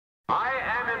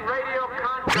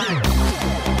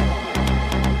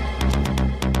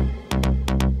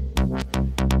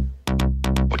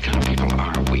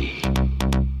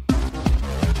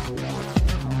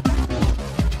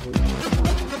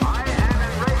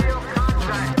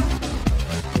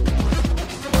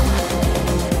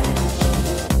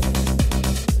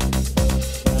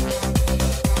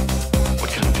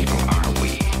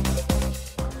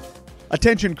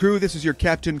Attention crew, this is your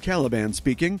Captain Caliban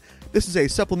speaking. This is a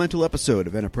supplemental episode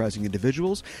of Enterprising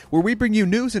Individuals, where we bring you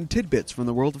news and tidbits from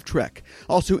the world of Trek,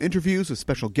 also interviews with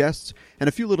special guests, and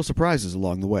a few little surprises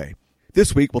along the way.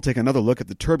 This week, we'll take another look at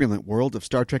the turbulent world of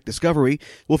Star Trek Discovery.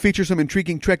 We'll feature some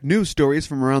intriguing Trek news stories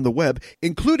from around the web,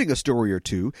 including a story or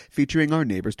two featuring our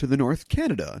neighbors to the north,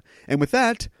 Canada. And with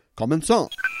that,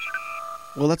 commençons!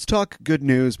 Well, let's talk good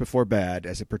news before bad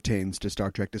as it pertains to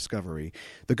Star Trek Discovery.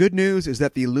 The good news is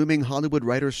that the looming Hollywood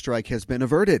writers' strike has been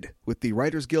averted, with the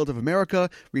Writers Guild of America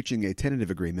reaching a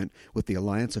tentative agreement with the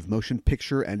Alliance of Motion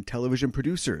Picture and Television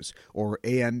Producers, or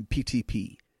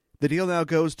AMPTP. The deal now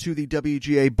goes to the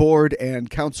WGA board and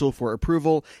council for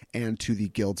approval and to the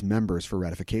Guild's members for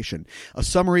ratification. A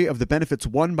summary of the benefits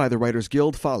won by the Writers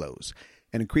Guild follows.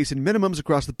 An increase in minimums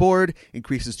across the board,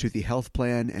 increases to the health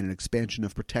plan, and an expansion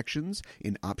of protections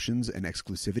in options and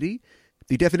exclusivity.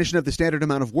 The definition of the standard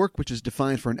amount of work, which is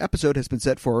defined for an episode, has been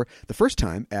set for the first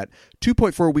time at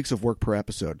 2.4 weeks of work per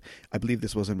episode. I believe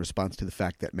this was in response to the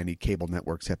fact that many cable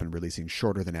networks have been releasing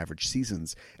shorter than average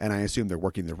seasons, and I assume they're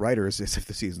working the writers as if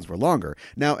the seasons were longer.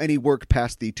 Now, any work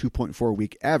past the 2.4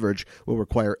 week average will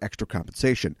require extra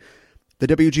compensation. The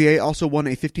WGA also won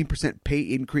a 15% pay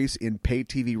increase in pay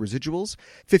TV residuals,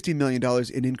 $15 million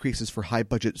in increases for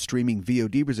high-budget streaming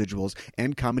VOD residuals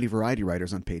and comedy variety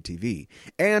writers on pay TV,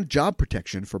 and job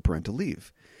protection for parental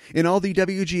leave. In all, the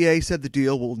WGA said the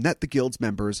deal will net the Guild's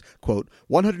members, quote,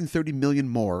 $130 million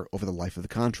more over the life of the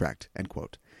contract, end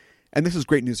quote. And this is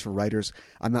great news for writers.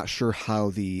 I'm not sure how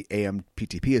the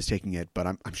AMPTP is taking it, but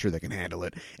I'm sure they can handle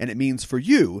it. And it means for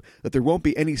you that there won't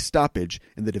be any stoppage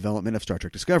in the development of Star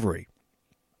Trek Discovery.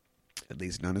 At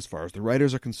least none as far as the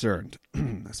writers are concerned.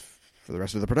 As for the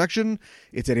rest of the production,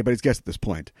 it's anybody's guess at this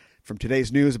point. From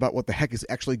today's news about what the heck is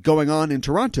actually going on in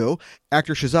Toronto,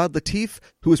 actor Shazad Latif,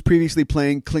 who was previously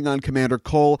playing Klingon Commander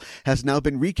Cole, has now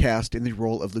been recast in the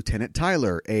role of Lieutenant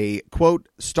Tyler, a, quote,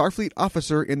 Starfleet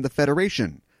officer in the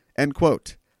Federation, end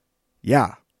quote.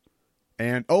 Yeah.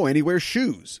 And he wears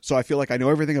shoes, so I feel like I know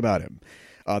everything about him.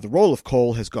 The role of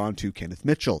Cole has gone to Kenneth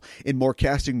Mitchell. In more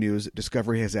casting news,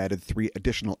 Discovery has added 3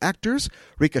 additional actors.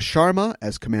 Rika Sharma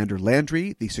as Commander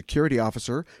Landry, the security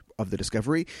officer of the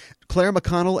Discovery. Claire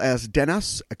McConnell as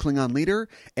Denas, a Klingon leader.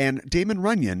 And Damon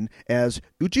Runyon as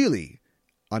Ujili,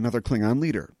 another Klingon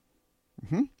leader.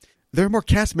 There are more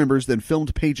cast members than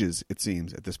filmed pages, it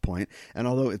seems, at this point. And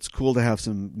although it's cool to have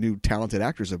some new talented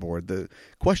actors aboard, the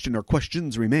question or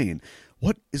questions remain.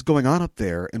 What is going on up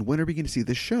there, and when are we going to see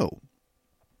this show?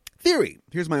 Theory.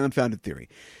 Here's my unfounded theory.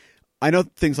 I know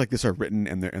things like this are written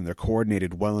and they're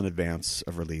coordinated well in advance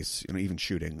of release, even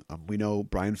shooting. We know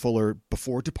Brian Fuller,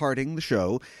 before departing the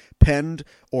show, penned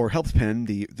or helped pen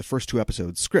the first 2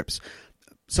 episodes' scripts.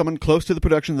 Someone close to the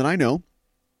production that I know,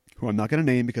 who I'm not going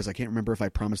to name because I can't remember if I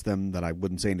promised them that I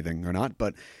wouldn't say anything or not,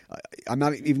 but I'm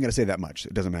not even going to say that much.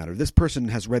 It doesn't matter. This person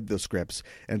has read those scripts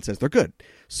and says they're good.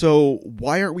 So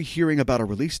why aren't we hearing about a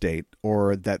release date,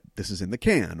 or that this is in the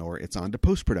can, or it's on to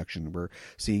post-production? We're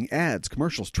seeing ads,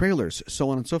 commercials, trailers, so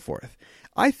on and so forth.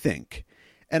 I think,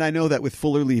 and I know that with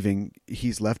Fuller leaving,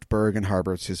 he's left Berg and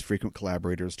Harbert, his frequent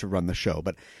collaborators, to run the show,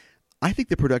 but I think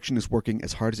the production is working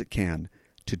as hard as it can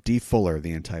to de-Fuller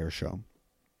the entire show.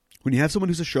 When you have someone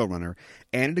who's a showrunner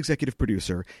and an executive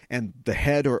producer and the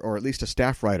head or at least a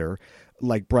staff writer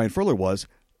like Brian Fuller was,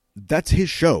 that's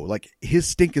his show. Like, his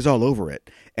stink is all over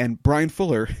it. And Brian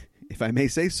Fuller, if I may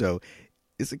say so,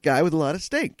 is a guy with a lot of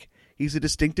stink. He's a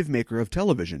distinctive maker of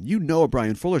television. You know a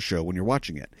Brian Fuller show when you're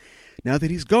watching it. Now that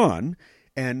he's gone,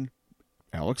 and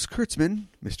Alex Kurtzman,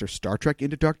 Mr. Star Trek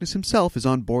Into Darkness himself, is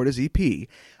on board as EP,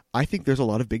 I think there's a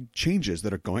lot of big changes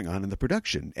that are going on in the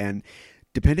production. And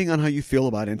depending on how you feel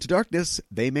about Into Darkness,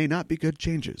 they may not be good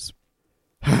changes.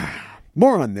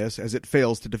 More on this as it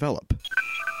fails to develop.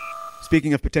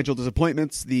 Speaking of potential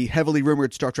disappointments, the heavily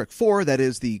rumored Star Trek IV, that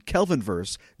is the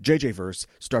Kelvin-verse, JJ-verse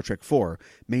Star Trek IV,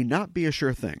 may not be a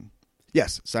sure thing.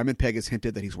 Yes, Simon Pegg has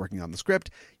hinted that he's working on the script.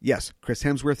 Yes, Chris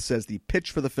Hemsworth says the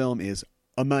pitch for the film is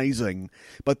amazing,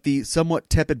 but the somewhat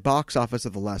tepid box office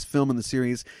of the last film in the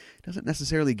series doesn't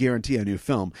necessarily guarantee a new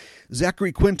film.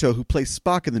 Zachary Quinto, who plays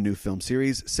Spock in the new film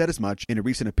series, said as much in a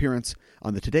recent appearance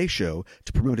on The Today Show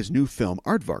to promote his new film,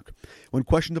 Aardvark. When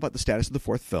questioned about the status of the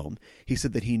 4th film, he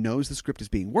said that he knows the script is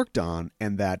being worked on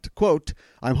and that, quote,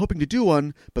 I'm hoping to do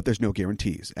one, but there's no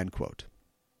guarantees, end quote.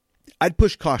 I'd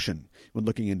push caution when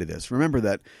looking into this. Remember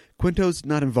that Quinto's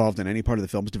not involved in any part of the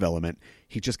film's development.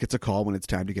 He just gets a call when it's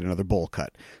time to get another bowl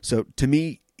cut. So to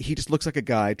me, he just looks like a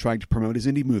guy trying to promote his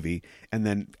indie movie, and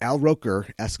then Al Roker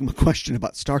asks him a question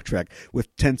about Star Trek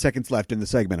with 10 seconds left in the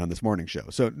segment on this morning show.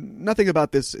 So nothing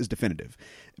about this is definitive.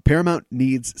 Paramount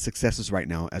needs successes right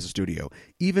now as a studio,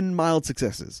 even mild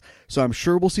successes. So I'm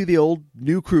sure we'll see the old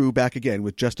new crew back again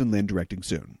with Justin Lin directing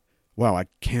soon. Wow, I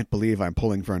can't believe I'm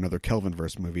pulling for another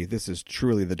Kelvinverse movie. This is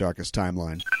truly the darkest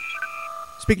timeline.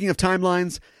 Speaking of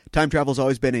timelines, time travel has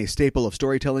always been a staple of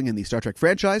storytelling in the Star Trek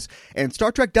franchise, and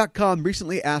StarTrek.com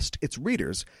recently asked its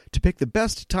readers to pick the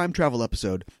best time travel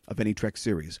episode of any Trek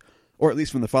series, or at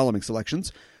least from the following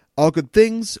selections: All Good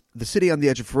Things, The City on the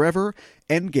Edge of Forever,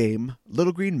 Endgame,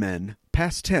 Little Green Men,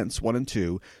 Past Tense 1 and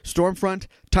 2, Stormfront,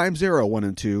 Time Zero 1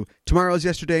 and 2, Tomorrow's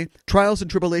Yesterday, Trials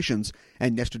and Tribulations,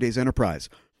 and Yesterday's Enterprise.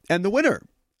 And the winner,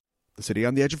 The City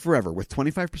on the Edge of Forever, with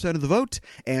 25% of the vote,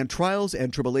 and Trials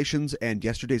and Tribulations and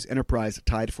Yesterday's Enterprise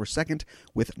tied for second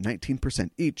with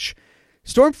 19% each.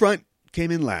 Stormfront came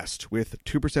in last with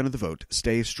 2% of the vote.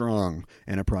 Stay strong,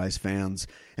 Enterprise fans.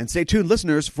 And stay tuned,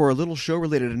 listeners, for a little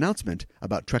show-related announcement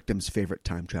about Trekdom's favorite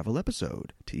time travel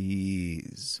episode.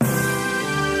 Tease.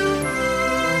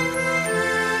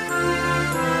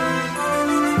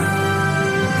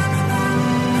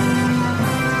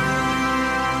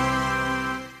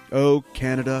 Oh,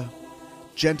 Canada,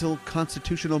 gentle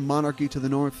constitutional monarchy to the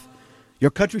north. Your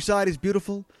countryside is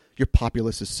beautiful, your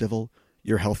populace is civil,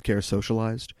 your healthcare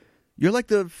socialized. You're like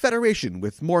the Federation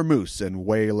with more moose and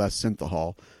way less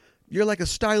synthahol. You're like a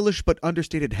stylish but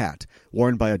understated hat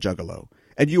worn by a juggalo.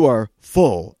 And you are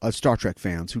full of Star Trek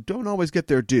fans who don't always get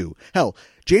their due. Hell,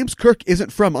 James Kirk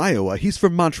isn't from Iowa, he's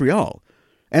from Montreal.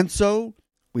 And so,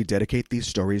 we dedicate these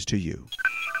stories to you.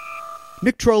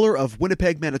 Nick Troller of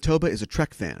Winnipeg, Manitoba is a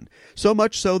Trek fan, so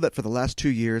much so that for the last 2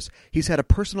 years, he's had a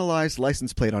personalized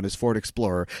license plate on his Ford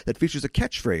Explorer that features a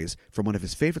catchphrase from one of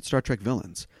his favorite Star Trek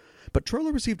villains. But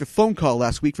Troller received a phone call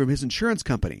last week from his insurance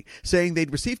company saying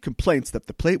they'd received complaints that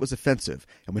the plate was offensive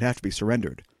and would have to be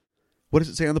surrendered. What does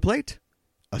it say on the plate?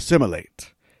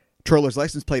 Assimilate. Troller's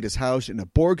license plate is housed in a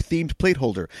Borg-themed plate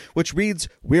holder, which reads,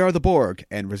 "We are the Borg,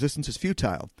 and resistance is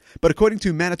futile." But according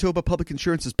to Manitoba Public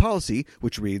Insurance's policy,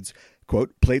 which reads,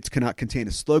 quote, "Plates cannot contain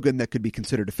a slogan that could be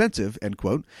considered offensive," end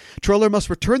quote, Troller must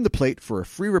return the plate for a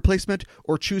free replacement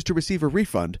or choose to receive a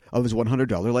refund of his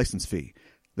 $100 license fee.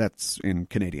 That's in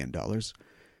Canadian dollars.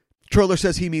 Troller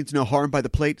says he means no harm by the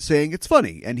plate, saying it's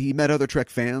funny, and he met other Trek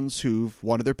fans who've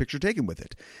wanted their picture taken with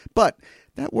it. But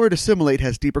that word assimilate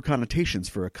has deeper connotations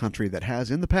for a country that has,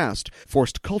 in the past,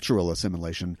 forced cultural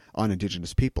assimilation on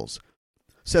Indigenous peoples.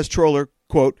 Says Troller,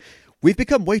 quote, "We've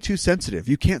become way too sensitive.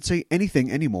 You can't say anything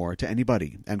anymore to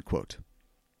anybody," end quote.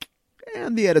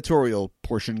 And the editorial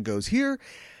portion goes here.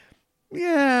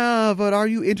 Yeah, but are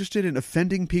you interested in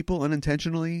offending people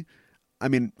unintentionally? I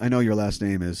mean, I know your last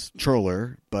name is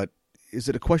Troller, but is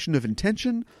it a question of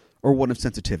intention or one of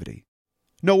sensitivity?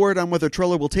 No word on whether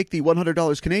Troller will take the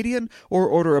 $100 Canadian or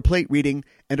order a plate reading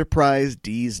Enterprise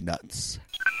D's nuts.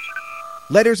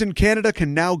 Letters in Canada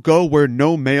can now go where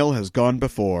no mail has gone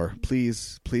before.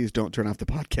 Please don't turn off the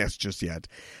podcast just yet.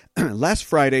 Last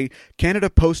Friday, Canada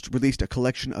Post released a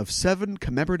collection of 7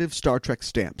 commemorative Star Trek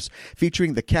stamps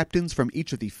featuring the captains from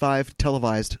each of the 5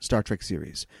 televised Star Trek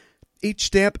series. Each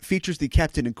stamp features the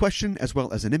captain in question as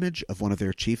well as an image of one of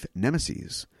their chief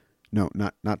nemeses. No,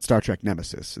 not Star Trek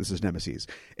Nemesis. This is Nemesis.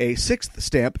 A 6th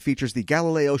stamp features the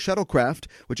Galileo shuttlecraft,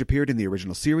 which appeared in the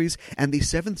original series, and the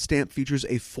 7th stamp features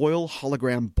a foil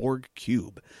hologram Borg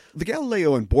cube. The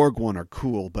Galileo and Borg one are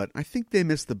cool, but I think they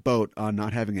missed the boat on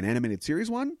not having an animated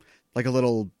series one, like a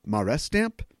little Mares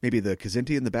stamp, maybe the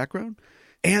Kazinti in the background.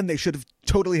 And they should have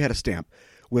totally had a stamp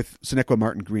with Sonequa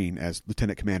Martin Green as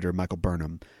Lieutenant Commander Michael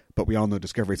Burnham. But we all know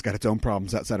Discovery's got its own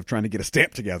problems outside of trying to get a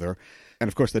stamp together. And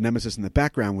of course, the nemesis in the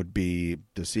background would be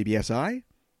the CBSI?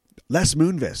 Les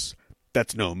Moonves.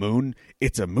 That's no moon.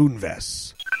 It's a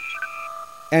moonves.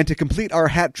 And to complete our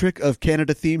hat trick of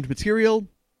Canada-themed material...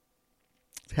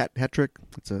 Hat trick?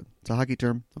 It's a hockey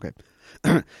term? Okay.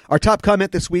 Our top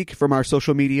comment this week from our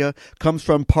social media comes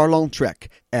from Parlons Trek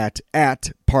at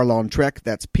Parlons Trek.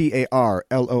 That's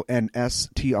ParlonsTrek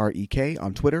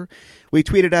on Twitter. We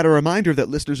tweeted out a reminder that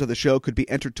listeners of the show could be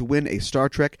entered to win a Star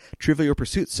Trek Trivial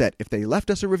Pursuit set if they left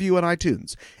us a review on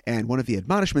iTunes. And one of the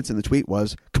admonishments in the tweet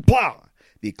was Kapla,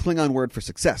 the Klingon word for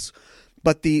success.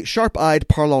 But the sharp-eyed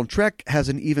Parlons Trek has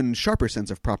an even sharper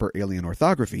sense of proper alien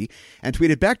orthography and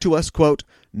tweeted back to us, quote,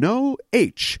 "No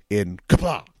H in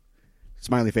Kapla."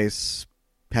 Smiley face,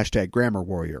 hashtag grammar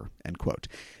warrior, end quote.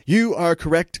 You are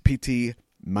correct, PT.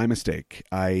 My mistake.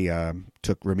 I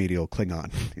took remedial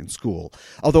Klingon in school.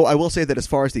 Although I will say that as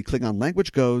far as the Klingon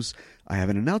language goes, I have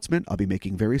an announcement I'll be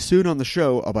making very soon on the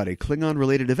show about a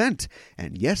Klingon-related event.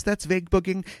 And yes, that's vague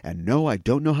booking. And no, I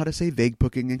don't know how to say vague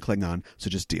booking in Klingon, so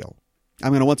just deal. I'm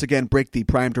going to once again break the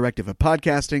prime directive of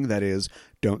podcasting, that is,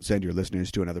 don't send your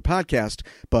listeners to another podcast,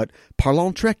 but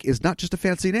Parlons Trek is not just a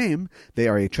fancy name. They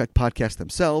are a Trek podcast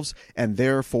themselves, and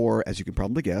therefore, as you can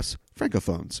probably guess,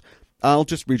 Francophones. I'll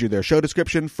just read you their show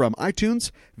description from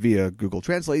iTunes via Google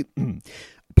Translate.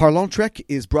 Parlons Trek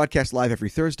is broadcast live every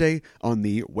Thursday on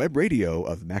the web radio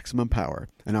of Maximum Power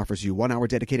and offers you 1 hour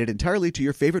dedicated entirely to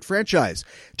your favorite franchise.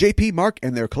 JP, Mark,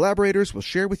 and their collaborators will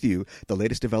share with you the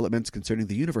latest developments concerning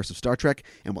the universe of Star Trek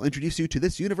and will introduce you to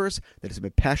this universe that has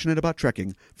been passionate about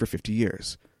trekking for 50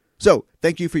 years. So,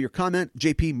 thank you for your comment,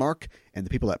 JP, Mark, and the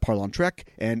people at Parlons Trek,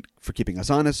 and for keeping us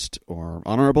honest, or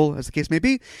honorable, as the case may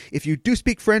be. If you do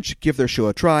speak French, give their show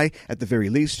a try. At the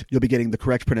very least, you'll be getting the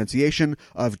correct pronunciation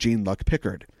of Jean-Luc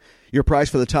Picard. Your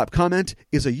prize for the top comment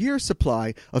is a year's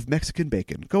supply of Mexican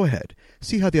bacon. Go ahead.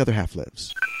 See how the other half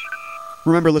lives.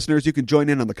 Remember, listeners, you can join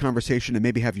in on the conversation and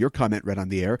maybe have your comment read on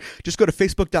the air. Just go to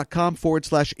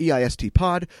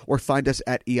facebook.com/EISTpod or find us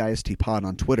at EISTpod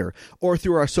on Twitter or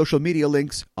through our social media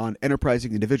links on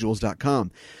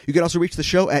enterprisingindividuals.com. You can also reach the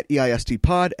show at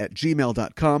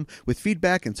EISTpod@gmail.com with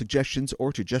feedback and suggestions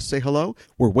or to just say hello.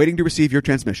 We're waiting to receive your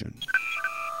transmission.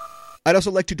 I'd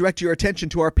also like to direct your attention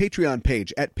to our Patreon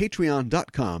page at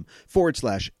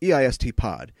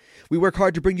patreon.com/EISTpod. We work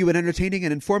hard to bring you an entertaining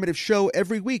and informative show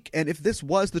every week, and if this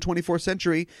was the 24th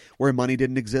century, where money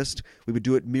didn't exist, we would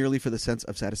do it merely for the sense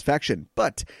of satisfaction.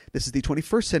 But this is the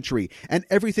 21st century, and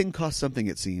everything costs something,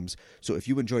 it seems. So if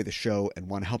you enjoy the show and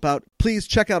want to help out, please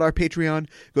check out our Patreon.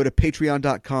 Go to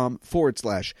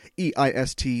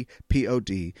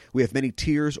patreon.com/EISTPOD. We have many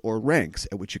tiers or ranks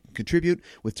at which you can contribute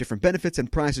with different benefits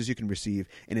and prizes you can receive,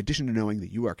 in addition to knowing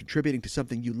that you are contributing to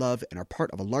something you love and are part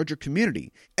of a larger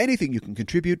community. Anything you can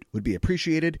contribute would be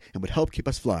appreciated and would help keep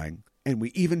us flying. And we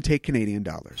even take Canadian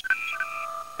dollars.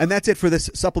 And that's it for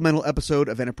this supplemental episode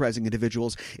of Enterprising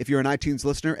Individuals. If you're an iTunes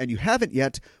listener and you haven't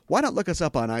yet, why not look us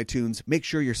up on iTunes? Make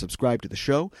sure you're subscribed to the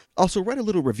show. Also, write a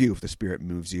little review if the spirit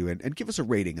moves you, and give us a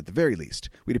rating at the very least.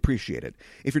 We'd appreciate it.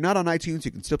 If you're not on iTunes, you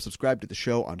can still subscribe to the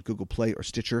show on Google Play or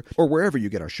Stitcher or wherever you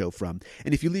get our show from.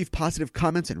 And if you leave positive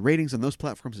comments and ratings on those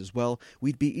platforms as well,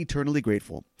 we'd be eternally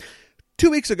grateful. 2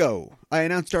 weeks ago, I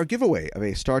announced our giveaway of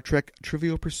a Star Trek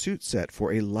Trivial Pursuit set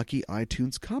for a lucky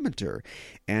iTunes commenter,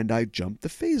 and I jumped the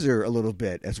phaser a little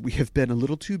bit as we have been a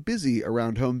little too busy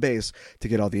around home base to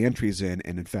get all the entries in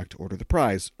and, in fact, order the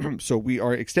prize. So we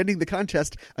are extending the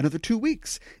contest another 2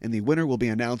 weeks, and the winner will be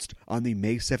announced on the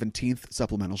May 17th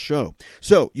supplemental show.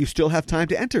 So you still have time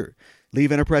to enter.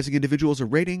 Leave Enterprising Individuals a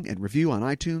rating and review on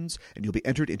iTunes, and you'll be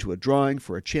entered into a drawing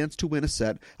for a chance to win a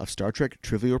set of Star Trek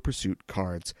Trivial Pursuit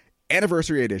cards.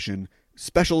 Anniversary edition,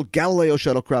 special Galileo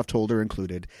shuttlecraft holder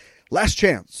included. Last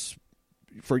chance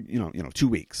for, 2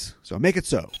 weeks. So make it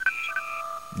so.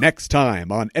 Next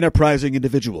time on Enterprising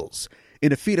Individuals.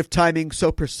 In a feat of timing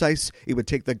so precise it would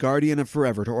take the Guardian of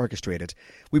Forever to orchestrate it,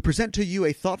 we present to you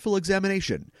a thoughtful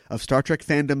examination of Star Trek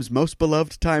fandom's most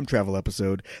beloved time travel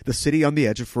episode, The City on the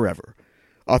Edge of Forever.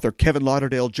 Author Kevin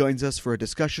Lauderdale joins us for a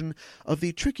discussion of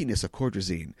the trickiness of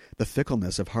Cordrazine, the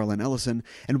fickleness of Harlan Ellison,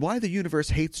 and why the universe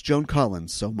hates Joan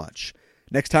Collins so much.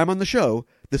 Next time on the show,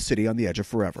 The City on the Edge of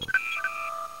Forever.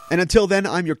 And until then,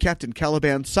 I'm your Captain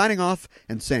Caliban signing off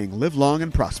and saying live long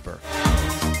and prosper.